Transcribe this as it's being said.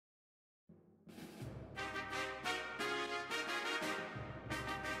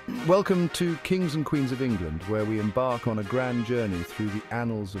Welcome to Kings and Queens of England, where we embark on a grand journey through the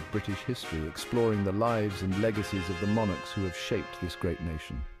annals of British history, exploring the lives and legacies of the monarchs who have shaped this great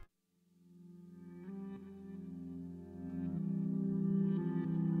nation.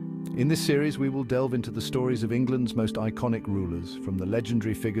 In this series, we will delve into the stories of England's most iconic rulers, from the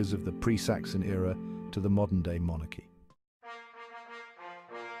legendary figures of the pre-Saxon era to the modern-day monarchy.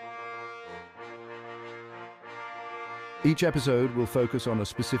 Each episode will focus on a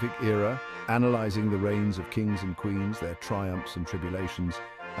specific era, analysing the reigns of kings and queens, their triumphs and tribulations,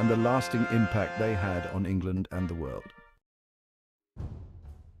 and the lasting impact they had on England and the world.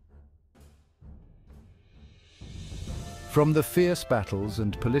 From the fierce battles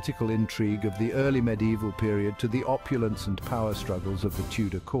and political intrigue of the early medieval period to the opulence and power struggles of the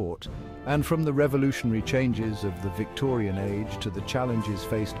Tudor court, and from the revolutionary changes of the Victorian age to the challenges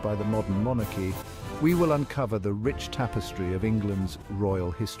faced by the modern monarchy, we will uncover the rich tapestry of England's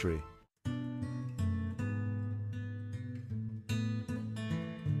royal history.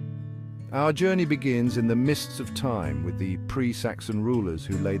 Our journey begins in the mists of time with the pre-Saxon rulers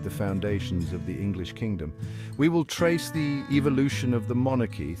who laid the foundations of the English kingdom. We will trace the evolution of the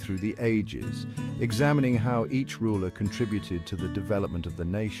monarchy through the ages, examining how each ruler contributed to the development of the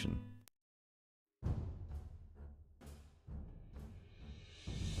nation.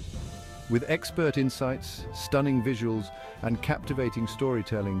 With expert insights, stunning visuals, and captivating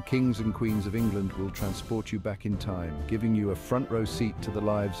storytelling, Kings and Queens of England will transport you back in time, giving you a front-row seat to the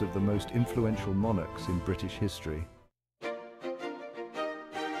lives of the most influential monarchs in British history.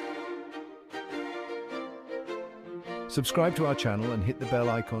 Subscribe to our channel and hit the bell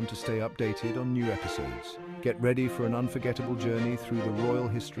icon to stay updated on new episodes. Get ready for an unforgettable journey through the royal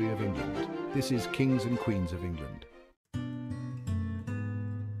history of England. This is Kings and Queens of England.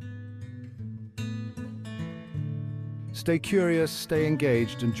 Stay curious, stay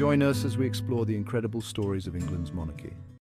engaged, and join us as we explore the incredible stories of England's monarchy.